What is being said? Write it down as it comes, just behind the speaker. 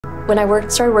When I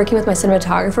started working with my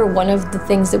cinematographer, one of the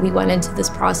things that we went into this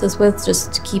process with,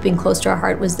 just keeping close to our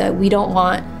heart, was that we don't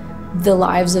want the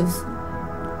lives of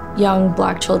young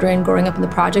Black children growing up in the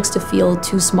projects to feel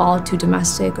too small, too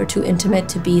domestic, or too intimate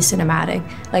to be cinematic.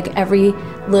 Like, every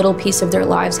little piece of their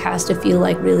lives has to feel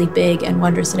like really big and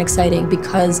wondrous and exciting,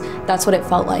 because that's what it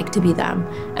felt like to be them.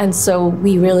 And so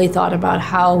we really thought about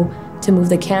how to move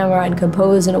the camera and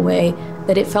compose in a way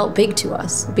that it felt big to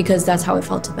us, because that's how it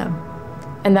felt to them.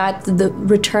 And that the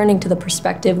returning to the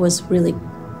perspective was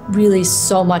really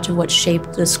so much of what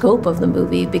shaped the scope of the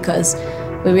movie, because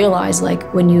we realized, like,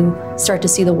 when you start to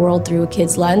see the world through a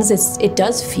kid's lens, it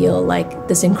does feel like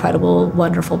this incredible,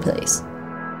 wonderful place.